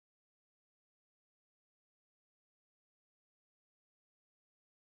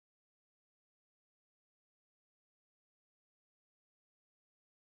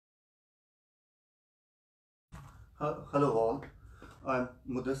Hello all, I'm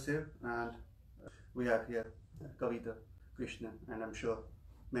Mudasir and we have here Kavita Krishnha, and I'm sure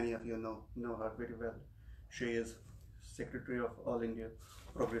many of you know her very well. She is Secretary of All India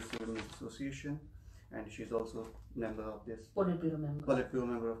Progressive Women's Association, and she's also member of this Politburo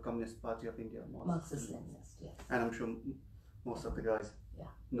member of Communist Party of India, Marxist-Leninist, yes. And I'm sure most of the guys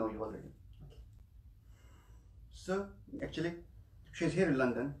know you already. Okay. So actually, she's here in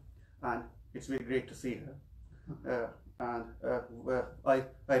London, and it's very great to see her.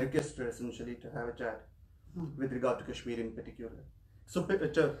 I request her essentially to have a chat with regard to Kashmir in particular. So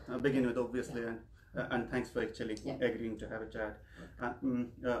to begin with, obviously, and thanks for actually agreeing to have a chat.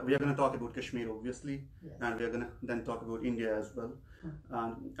 We are going to talk about Kashmir, obviously, and we are going to then talk about India as well.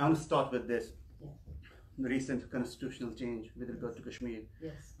 I'm going to start with this. The recent constitutional change with regard to Kashmir.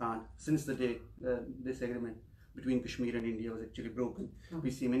 And since the day this agreement between Kashmir and India was actually broken,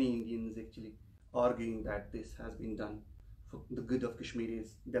 we see many Indians actually arguing that this has been done for the good of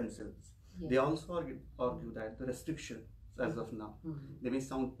Kashmiris themselves. They also argue that the restrictions as of now, they may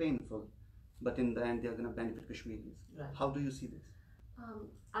sound painful, but in the end they are going to benefit Kashmiris. Right. How do you see this?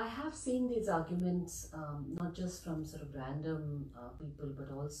 I have seen these arguments not just from sort of random people,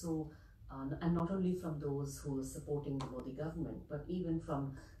 but also and not only from those who are supporting the Modi government, but even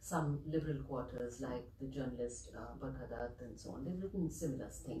from some liberal quarters like the journalist Barkhadat and so on. They've written similar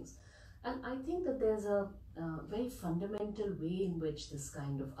things. And I think that there's a very fundamental way in which this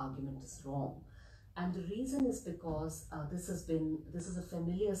kind of argument is wrong. And the reason is because this is a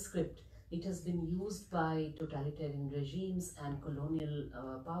familiar script. It has been used by totalitarian regimes and colonial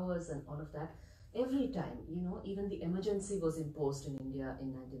powers and all of that. Every time, even the emergency was imposed in India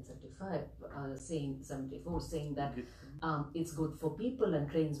in 1975, saying that it's good for people and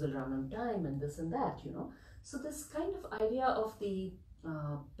trains will run on time and this and that, So this kind of idea of the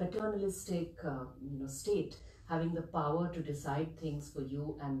paternalistic, state having the power to decide things for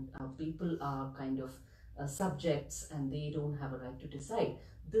you, and people are kind of subjects and they don't have a right to decide.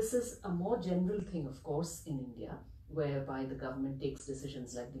 This is a more general thing, of course, in India, whereby the government takes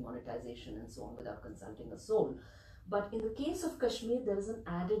decisions like demonetization and so on without consulting a soul. But in the case of Kashmir, there is an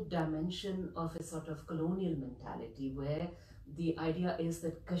added dimension of a sort of colonial mentality where the idea is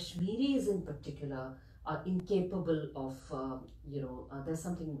that Kashmiris in particular are incapable of, there's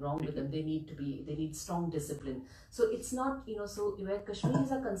something wrong with them. They need strong discipline. So it's not, so where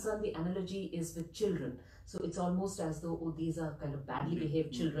Kashmiris are concerned, the analogy is with children. So it's almost as though, these are kind of badly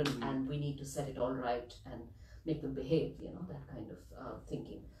behaved children and we need to set it all right and make them behave, that kind of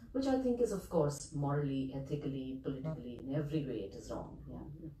thinking, which I think is, of course, morally, ethically, politically, in every way it is wrong.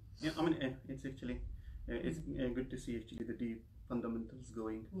 Yeah, I mean, it's actually, it's good to see actually the deep fundamentals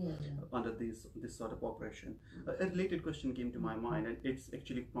going under this sort of operation. A related question came to my mind, and it's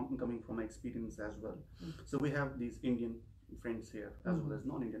actually coming from my experience as well. So we have these Indian friends here as well as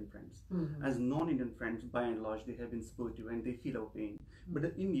non-Indian friends. As non-Indian friends, by and large, they have been supportive and they feel our pain. But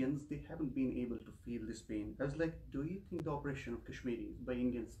the Indians, they haven't been able to feel this pain. I was like, do you think the operation of Kashmiris by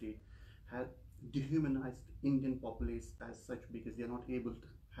Indian state has dehumanized Indian populace as such, because they are not able to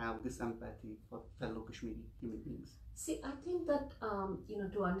have this empathy for fellow Kashmiri human beings? See, I think that,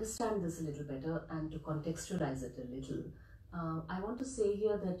 to understand this a little better and to contextualize it a little, I want to say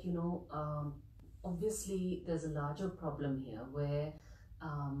here that, obviously there's a larger problem here where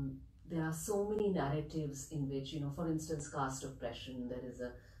there are so many narratives in which, for instance, caste oppression,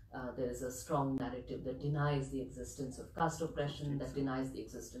 there is a strong narrative that denies the existence of caste oppression, that denies the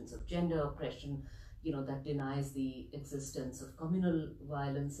existence of gender oppression, that denies the existence of communal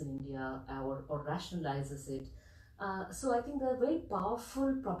violence in India or rationalizes it. So I think there are very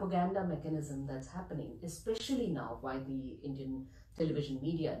powerful propaganda mechanism that's happening, especially now by the Indian television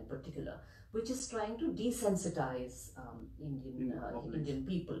media in particular, which is trying to desensitize Indian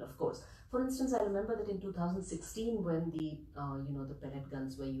people, of course. For instance, I remember that in 2016, when the pellet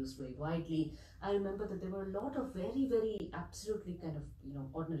guns were used very widely, I remember that there were a lot of very, very absolutely kind of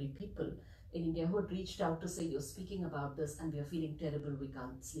ordinary people in India who had reached out to say, you're speaking about this and we are feeling terrible, we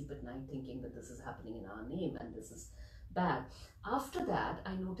can't sleep at night thinking that this is happening in our name and this is bad. After that,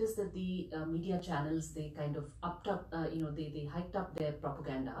 I noticed that the media channels, they kind of upped up, they hiked up their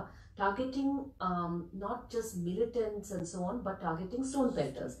propaganda, targeting not just militants and so on, but targeting stone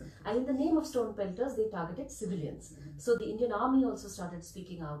pelters. And in the name of stone pelters, they targeted civilians. So the Indian Army also started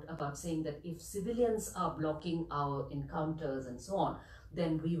speaking out about saying that if civilians are blocking our encounters and so on,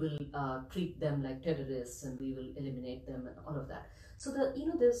 then we will treat them like terrorists and we will eliminate them and all of that. So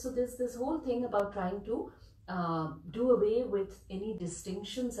there's this whole thing about trying to do away with any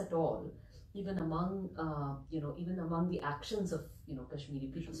distinctions at all, even among the actions of Kashmiri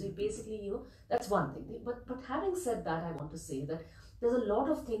people. So you basically, that's one thing. But having said that, I want to say that there's a lot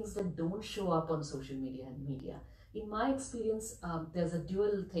of things that don't show up on social media and media. In my experience, there's a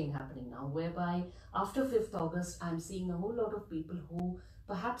dual thing happening now, whereby after 5th August, I'm seeing a whole lot of people who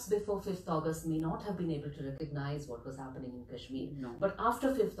perhaps before 5th August may not have been able to recognize what was happening in Kashmir. No. But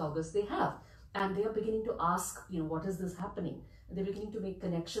after 5th August, they have. And they are beginning to ask, what is this happening? And they're beginning to make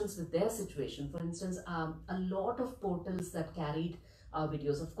connections with their situation. For instance, a lot of portals that carried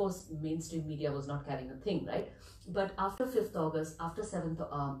videos, of course, mainstream media was not carrying a thing, right? But after 5th August, after 7th,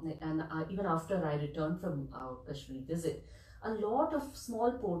 and even after I returned from our Kashmir visit, a lot of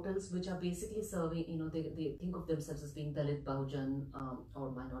small portals which are basically serving, they think of themselves as being Dalit, Bahujan,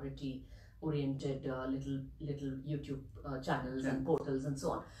 or minority oriented little YouTube channels and portals and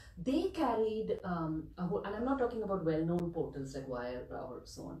so on. They carried and I'm not talking about well-known portals like Wire or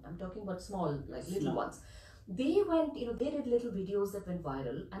so on. I'm talking about small, like little ones. They went, they did little videos that went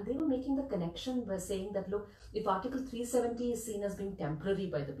viral, and they were making the connection by saying that, look, if Article 370 is seen as being temporary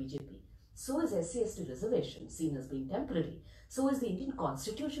by the BJP, so is SC/ST reservation seen as being temporary. So is the Indian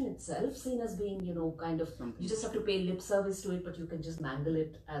Constitution itself seen as being, kind of, you just have to pay lip service to it, but you can just mangle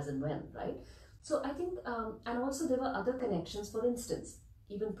it as and when, right? So I think, and also there were other connections, for instance,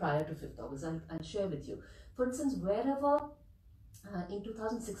 even prior to 5th August, I'll share with you. For instance, wherever, in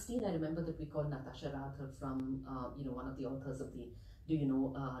 2016, I remember that we called Natasha Rathod from, one of the authors of the, do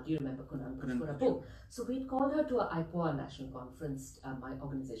you remember Kunal Pushkar book? So we called her to a IPOA national conference, my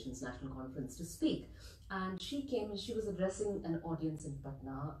organization's national conference, to speak. And she came and she was addressing an audience in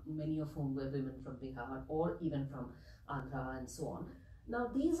Patna, many of whom were women from Bihar or even from Andhra and so on. Now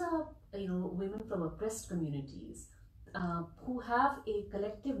these are, women from oppressed communities who have a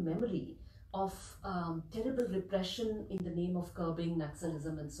collective memory of terrible repression in the name of curbing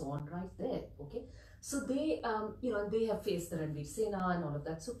Naxalism and so on right there, okay? So they, and they have faced the Ranveer Sena and all of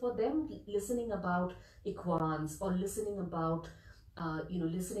that. So for them, listening about Ikhwans or listening about,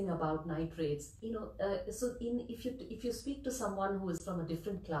 nitrates, so if you speak to someone who is from a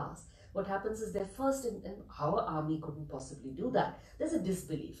different class, what happens is they're first in how our army couldn't possibly do that. There's a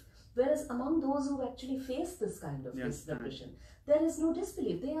disbelief. Whereas among those who actually face this kind of repression, there is no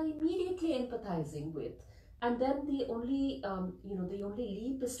disbelief. They are immediately empathizing with. And then the only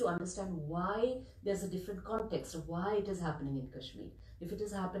leap is to understand why there's a different context of why it is happening in Kashmir. If it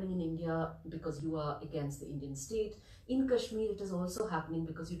is happening in India because you are against the Indian state, in Kashmir it is also happening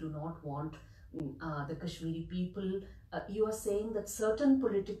because you do not want the Kashmiri people. You are saying that certain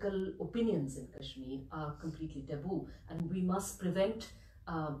political opinions in Kashmir are completely taboo, and we must prevent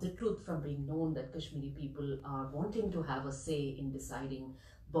the truth from being known, that Kashmiri people are wanting to have a say in deciding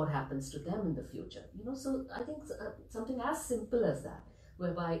what happens to them in the future. So I think something as simple as that,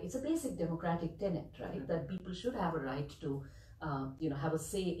 whereby it's a basic democratic tenet, right? That people should have a right to, have a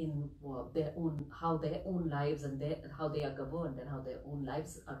say in their own, how their own lives and how they are governed and how their own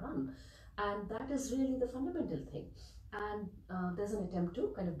lives are run. And that is really the fundamental thing. And there's an attempt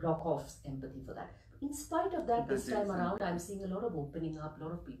to kind of block off empathy for that. In spite of that, this time around, I'm seeing a lot of opening up, a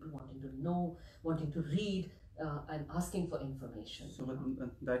lot of people wanting to know, wanting to read, and asking for information. So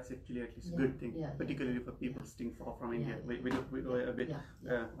that's actually at least a good thing, particularly for people staying far from India. We were a bit,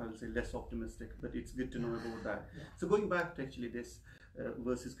 I will say, less optimistic, but it's good to know about that. So going back to actually this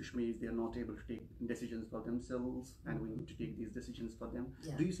versus Kashmir, they are not able to take decisions for themselves, and we need to take these decisions for them.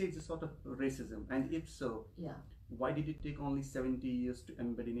 Do you say it's a sort of racism? And if so, why did it take only 70 years to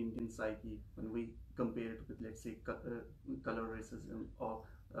embed in Indian psyche when we compare it with, let's say, color racism or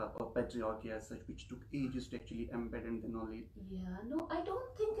patriarchy as such, which took ages to actually embed and then only... No, I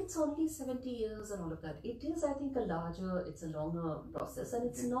don't think it's only 70 years and all of that. It is, I think, it's a longer process, and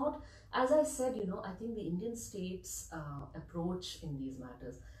it's not, as I said, I think the Indian state's approach in these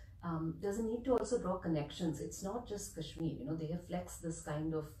matters, there's a need to also draw connections. It's not just Kashmir, they have flexed this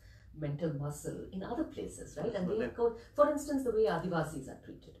kind of mental muscle in other places, right? And they have, for instance, the way Adivasis are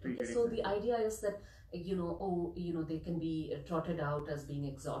treated. Okay? So the idea is that they can be trotted out as being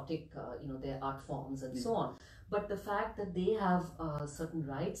exotic, their art forms and so on. But the fact that they have certain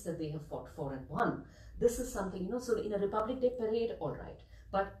rights that they have fought for and won, this is something, so in a Republic Day parade, all right.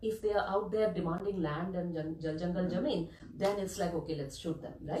 But if they are out there demanding land and Jal Jangal Jameen, then it's like, okay, let's shoot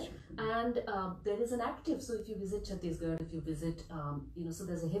them, right? And there is an active, so if you visit Chhattisgarh, if you visit, so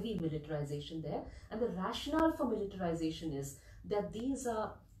there's a heavy militarization there. And the rationale for militarization is that these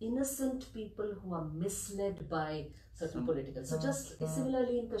are innocent people who are misled by certain political. So just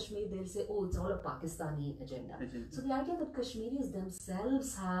similarly in Kashmir, they'll say, oh, it's all a Pakistani agenda. So the idea that Kashmiris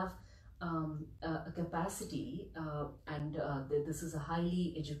themselves have a capacity and this is a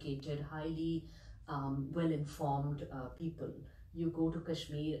highly educated, highly well-informed people, you go to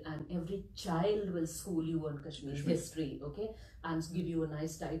Kashmir and every child will school you on Kashmir history, okay, and give you a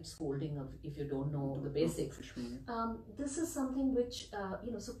nice tight scolding of if you don't know the basics. This is something which,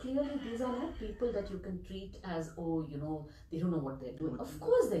 so clearly these are not people that you can treat as, oh, they don't know what they're doing. Of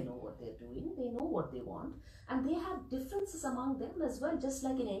course they know what they're doing, they know what they want, and they have differences among them as well, just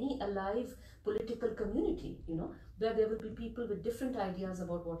like in any alive political community, where there will be people with different ideas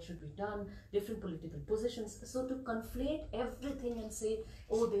about what should be done, different political positions. So to conflate everything and say,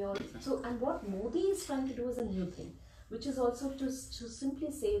 oh, they are so, and what Modi is trying to do is a new thing, which is also to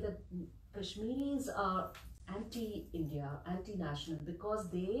simply say that Kashmiris are anti-India, anti-national, because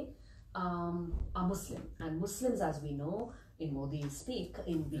they are Muslim, and Muslims, as we know, in Modi speak,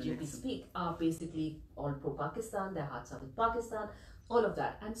 in BJP speak, are basically all pro-Pakistan. Their hearts are with Pakistan, all of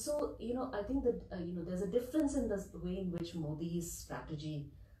that. And so, I think that there's a difference in the way in which Modi's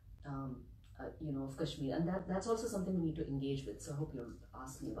strategy of Kashmir, and that's also something we need to engage with. So I hope you'll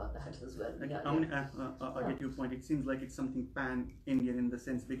ask me about that as well. I get your point. It seems like it's something pan-Indian in the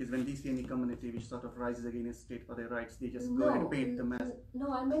sense, because when we see any community which sort of rises against state for their rights, they just go and paint them as...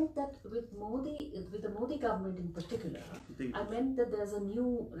 No, I meant that with the Modi government in particular, I meant that there's a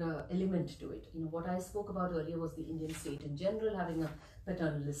new element to it. What I spoke about earlier was the Indian state in general having a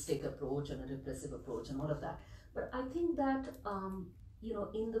paternalistic approach and a repressive approach and all of that. But I think that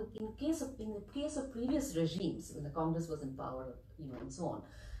in the case of previous regimes, when the Congress was in power, and so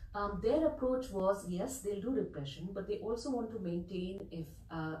on, their approach was, yes, they'll do repression, but they also want to maintain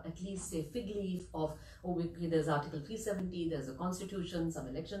at least a fig leaf of, there's Article 370, there's a constitution, some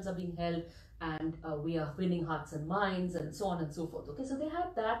elections are being held, and we are winning hearts and minds, and so on and so forth. Okay, so they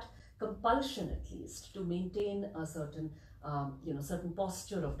had that compulsion at least to maintain a certain, certain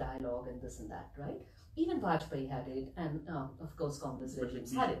posture of dialogue and this and that, right? Even Vajpayee had it, and of course Congress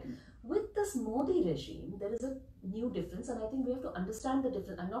regimes had it. With this Modi regime, there is a new difference, and I think we have to understand the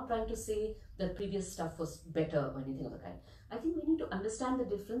difference. I'm not trying to say that previous stuff was better or anything of the kind. I think we need to understand the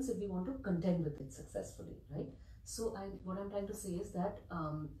difference if we want to contend with it successfully, right? So what I'm trying to say is that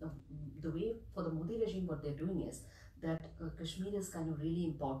the way for the Modi regime, what they're doing is that Kashmir is kind of really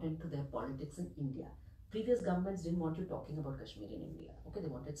important to their politics in India. Previous governments didn't want you talking about Kashmir in India. Okay, they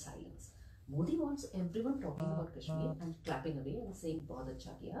wanted silence. Modi wants everyone talking about Kashmir and clapping away and saying, "Bahut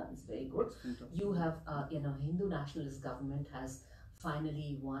acha kiya, it's very good." You have, Hindu nationalist government has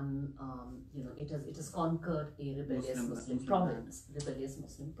finally won. It has conquered a rebellious Muslim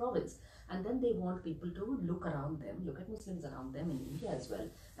province, and then they want people to look around them, look at Muslims around them in India as well,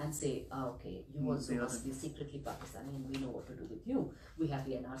 and say, "Okay, you also must be secretly Pakistani, and we know what to do with you. We have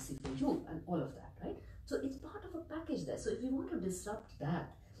the NRC for you," and all of that, right? So it's part of a package there. So if you want to disrupt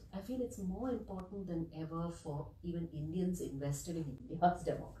that, I feel it's more important than ever for even Indians invested in India's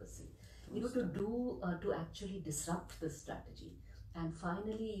democracy, to actually disrupt this strategy. And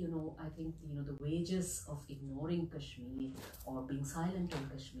finally, I think, the wages of ignoring Kashmir or being silent on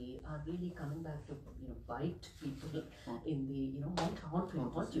Kashmir are really coming back to, bite people in the, might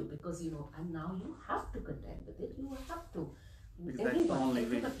haunt you, because, and now you have to contend with it. You have to. Everybody,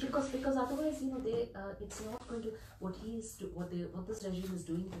 because otherwise, it's not going to. What this regime is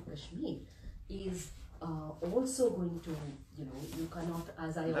doing to Kashmir is also going to, you cannot,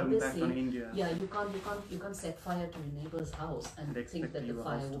 as I always say, you can't set fire to your neighbor's house and think that the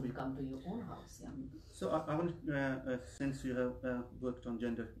fire will come to your own house. Yeah. So I want, since you have worked on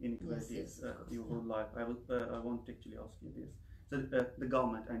gender inequalities your whole life, I want to actually ask you this. So the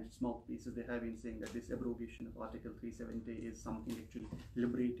government and its mouthpieces, they have been saying that this abrogation of Article 370 is something actually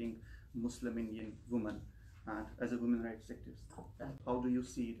liberating Muslim Indian women, and as a women rights activist, how do you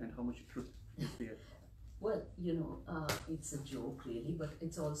see it and how much truth is there? Well, it's a joke really, but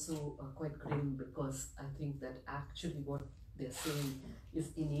it's also quite grim, because I think that actually what they're saying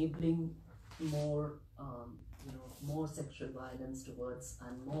is enabling more, more sexual violence towards,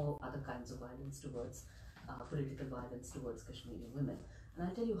 and more other kinds of violence towards, political violence towards Kashmiri women. And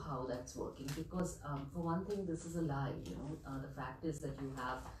I'll tell you how that's working, because for one thing, this is a lie. The fact is that you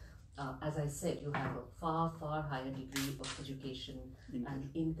have, as I said, you have a far, far higher degree of education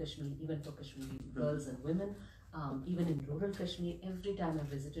in Kashmir, even for Kashmiri girls and women. Even in rural Kashmir, every time I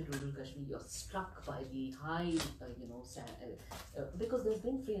visited rural Kashmir, you're struck by the high, because there's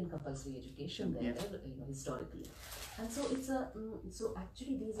been free and compulsory education there, historically. And so it's so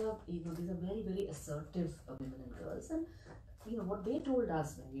actually these are very, very assertive women and girls. And what they told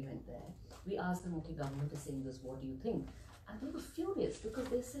us when we went there, we asked them, okay, government is saying this, what do you think? And they were furious, because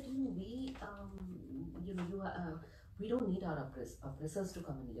they said, we don't need our oppressors to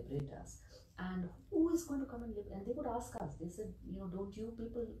come and liberate us. And who is going to come and live? And they would ask us, they said, don't you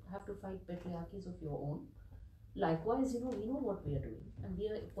people have to fight patriarchies of your own? Likewise, we know what we are doing, and we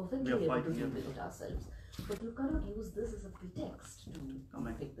are perfectly able to deal with it ourselves. But you cannot use this as a pretext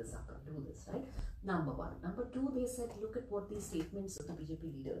to pick this up and do this, right? Number one. Number two, they said, look at what these statements of the BJP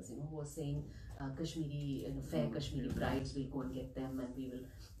leaders, who are saying Kashmiri, fair Kashmiri brides, we'll go and get them and we will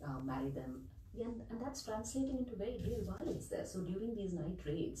marry them. Yeah, and that's translating into very real violence there. So during these night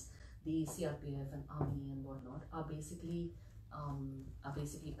raids, the CRPF and army and whatnot are basically coming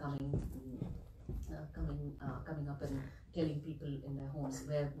up and telling people in their homes,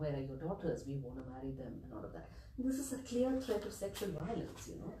 where are your daughters? We want to marry them and all of that. And this is a clear threat of sexual violence,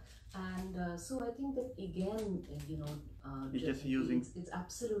 And so I think that again, it's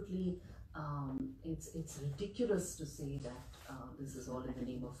absolutely it's ridiculous to say that this is all in the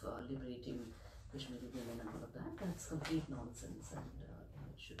name of liberating Kashmiri women and all of that. That's complete nonsense, and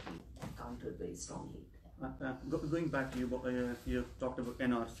it should be countered very strongly. Going back to you talked about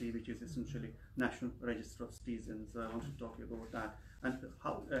NRC, which is essentially National Register of Citizens. I want to talk about that and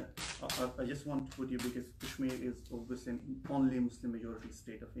how. I just want to put you, because Kashmir is obviously an only Muslim majority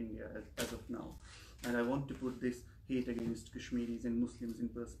state of India as of now, and I want to put this hate against Kashmiris and Muslims in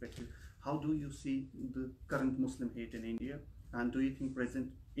perspective. How do you see the current Muslim hate in India, and do you think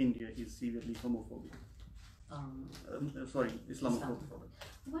present India is severely homophobic? Islamophobic.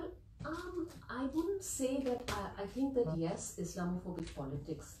 Well, I wouldn't say that. I think that yes, Islamophobic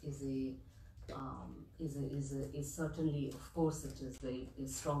politics is certainly, of course, it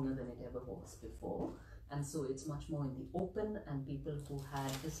is stronger than it ever was before, and so it's much more in the open, and people who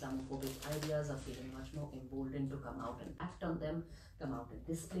had Islamophobic ideas are feeling much more emboldened to come out and act on them, come out and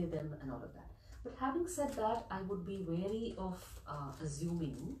display them, and all of that. But having said that, I would be wary of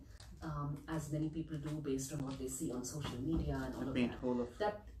assuming, as many people do based on what they see on social media and all of that,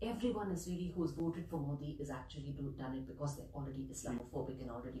 that everyone is really who's voted for Modi is actually done it because they're already Islamophobic and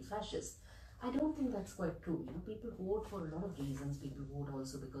already fascist. I don't think that's quite true. People vote for a lot of reasons. People vote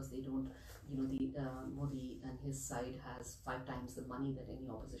also because they don't, Modi and his side has 5 times the money that any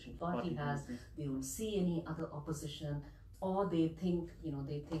opposition party has. They don't see any other opposition, or they think,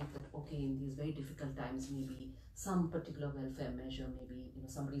 that okay, in these very difficult times, maybe some particular welfare measure, maybe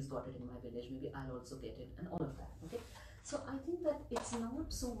somebody's got it in my village, maybe I'll also get it, and all of that. Okay, so I think that it's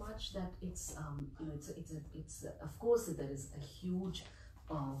not so much that it's it's of course there is a huge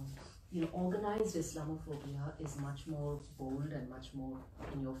organized Islamophobia is much more bold and much more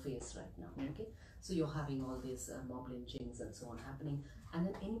in your face right now. Okay, so you're having all these mob lynchings and so on happening, and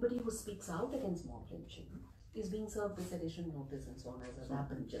then anybody who speaks out against mob lynching is being served with sedition notice and so on, as has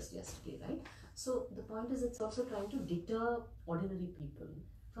happened just yesterday, right? So the point is, it's also trying to deter ordinary people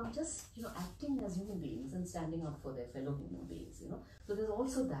from just acting as human beings and standing up for their fellow human beings. So there's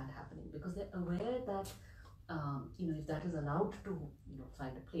also that happening, because they're aware that if that is allowed to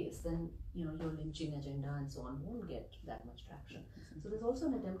find a place, then your lynching agenda and so on won't get that much traction. So there's also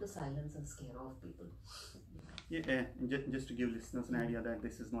an attempt to silence and scare off people. Yeah, just to give listeners an idea that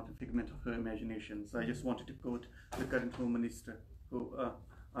this is not a figment of her imagination. So I just wanted to quote the current Home Minister, who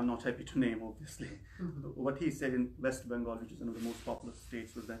I'm not happy to name, obviously. What he said in West Bengal, which is one of the most populous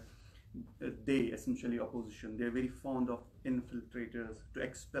states, was that they, essentially opposition, they're very fond of infiltrators. To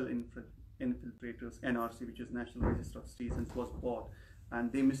expel infiltrators, NRC, which is National Register of Citizens, was bought,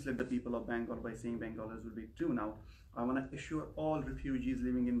 and they misled the people of Bengal by saying Bengalis will be true. Now, I want to assure all refugees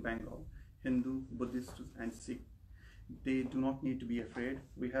living in Bengal, Hindu, Buddhist, and Sikh, they do not need to be afraid.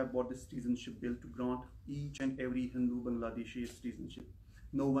 We have bought the citizenship bill to grant each and every Hindu Bangladeshi citizenship.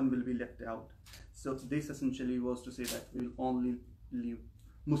 No one will be left out. So this essentially was to say that we'll only leave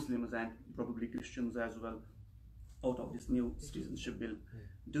Muslims and probably Christians as well out of this new citizenship bill.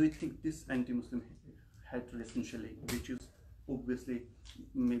 Do you think this anti-Muslim hatred, essentially, which is obviously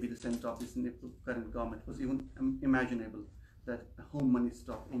maybe the center of this current government, was even imaginable that a Home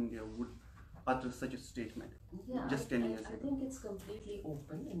Minister of India would utter such a statement just 10 years ago? I think it's completely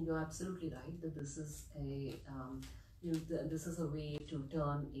open, and you're absolutely right that this is a this is a way to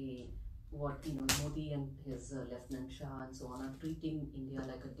turn Modi and his Lieutenant Shah and so on are treating India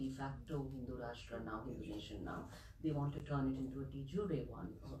like a de facto Hindu Rashtra now, Hindu nation now. They want to turn it into a de jure one,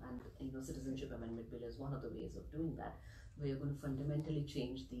 and Citizenship Amendment Bill is one of the ways of doing that. We are going to fundamentally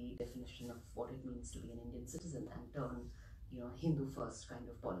change the definition of what it means to be an Indian citizen and turn Hindu first kind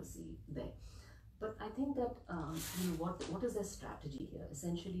of policy there. But I think that what is their strategy here?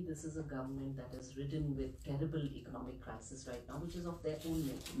 Essentially, this is a government that is ridden with terrible economic crisis right now, which is of their own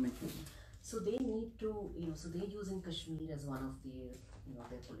making. So they need to, so they're using Kashmir as one of the,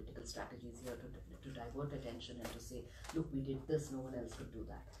 their political strategies here to divert attention and to say, look, we did this, no one else could do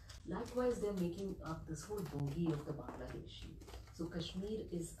that. Likewise, they're making up this whole bogie of the Bangladeshi. So Kashmir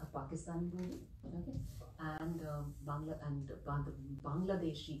is a Pakistani bogie, okay, and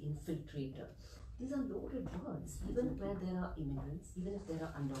Bangladeshi infiltrator. These are loaded words. Even where there are immigrants, even if there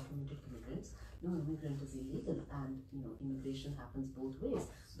are undocumented immigrants, no immigrant is illegal, and immigration happens both ways.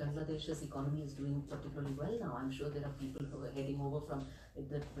 Bangladesh's economy is doing particularly well now. I'm sure there are people who are heading over from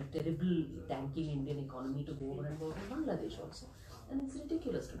the terrible tanking Indian economy to go over and work in Bangladesh also. And it's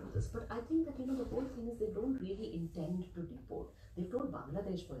ridiculous to do this. But I think that the whole thing is they don't really intend to deport. They've told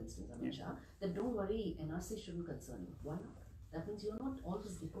Bangladesh, for instance, Amit Shah, that don't worry, NRC shouldn't concern you. Why not? That means you're not, all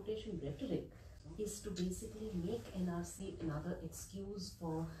this deportation rhetoric is to basically make NRC another excuse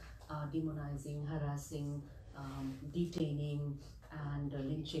for demonizing, harassing, detaining, and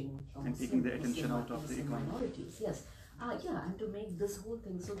lynching and taking the attention out of the economy. Minorities. Yes. Yeah, and to make this whole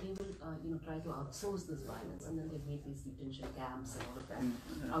thing, so they will try to outsource this violence, and then they've made these detention camps and all of that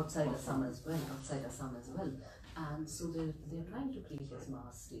outside Assam as well, and so they're trying to create this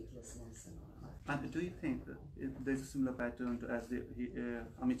mass statelessness and all of that. And do you think that there's a similar pattern to, as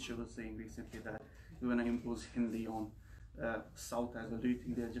Amit Shah was saying recently, that we're going to impose Hindi on South as well? Do you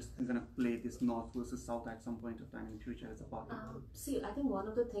think they're just going to play this North versus South at some point of time in the future as a party? See, I think one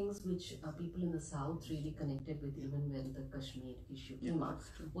of the things which people in the South really connected with, even when the Kashmir issue came up,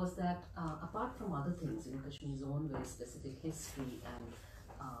 was that apart from other things, Kashmir's own very specific history and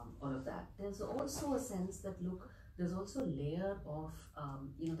all of that, there's also a sense that, look, there's also a layer of,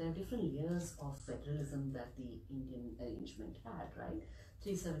 there are different layers of federalism that the Indian arrangement had, right?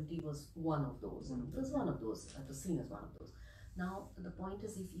 370 was one of those, and it was one of those, it was seen as one of those. Now, the point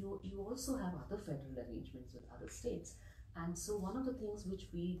is, if you also have other federal arrangements with other states, and so one of the things which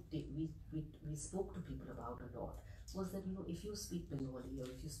we spoke to people about a lot was that, if you speak Bengali or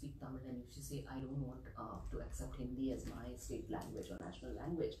if you speak Tamil and if you say, I don't want to accept Hindi as my state language or national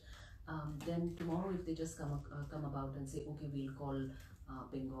language, then tomorrow if they just come about and say, okay, we'll call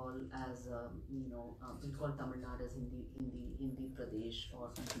Bengal as, we'll call Tamil Nadu as Hindi Pradesh,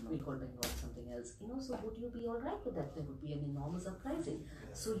 or we'll call Bengal something else, so would you be all right with that? There would be an enormous uprising.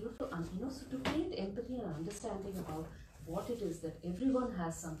 So you have to, so to create empathy and understanding about what it is that everyone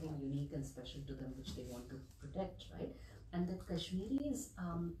has something unique and special to them which they want to protect, right? And that Kashmiris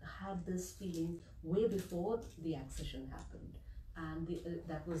had this feeling way before the accession happened. And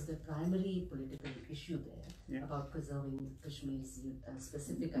that was the primary political issue there, about preserving Kashmir's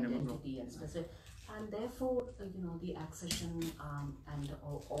specific identity and specific, and therefore the accession and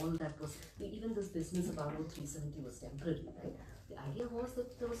all that was, even this business about 370 was temporary, right? The idea was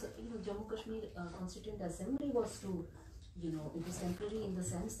that there was Jammu Kashmir Constituent Assembly was to, it was temporary in the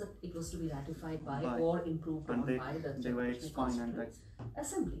sense that it was to be ratified by or improved on by the Jammu Kashmir Constituent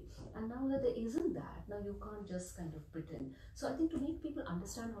Assembly. And now that there isn't that, now you can't just kind of pretend. So I think to make people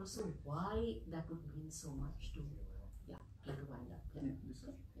understand also why that would mean so much to, to wind up.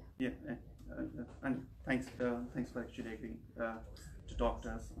 And thanks for actually agreeing to talk to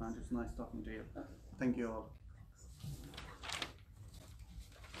us, and it's nice talking to you. Thank you all.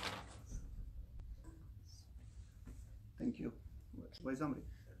 Thank you. Why somebody?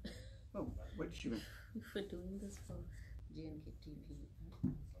 Oh, why did she win? For doing this for JKTV.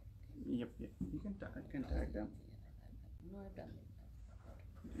 Yep. You can tag them. No, I've done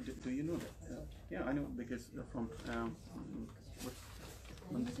it. Do you know that? Yeah, I know, because from what?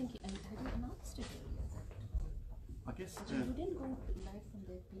 And have you announced it? I guess. You didn't go live from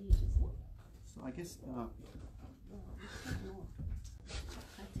their page, is it? So I guess. No.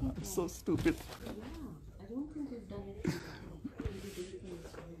 I think I'm so stupid. Yeah, I don't think we've done it.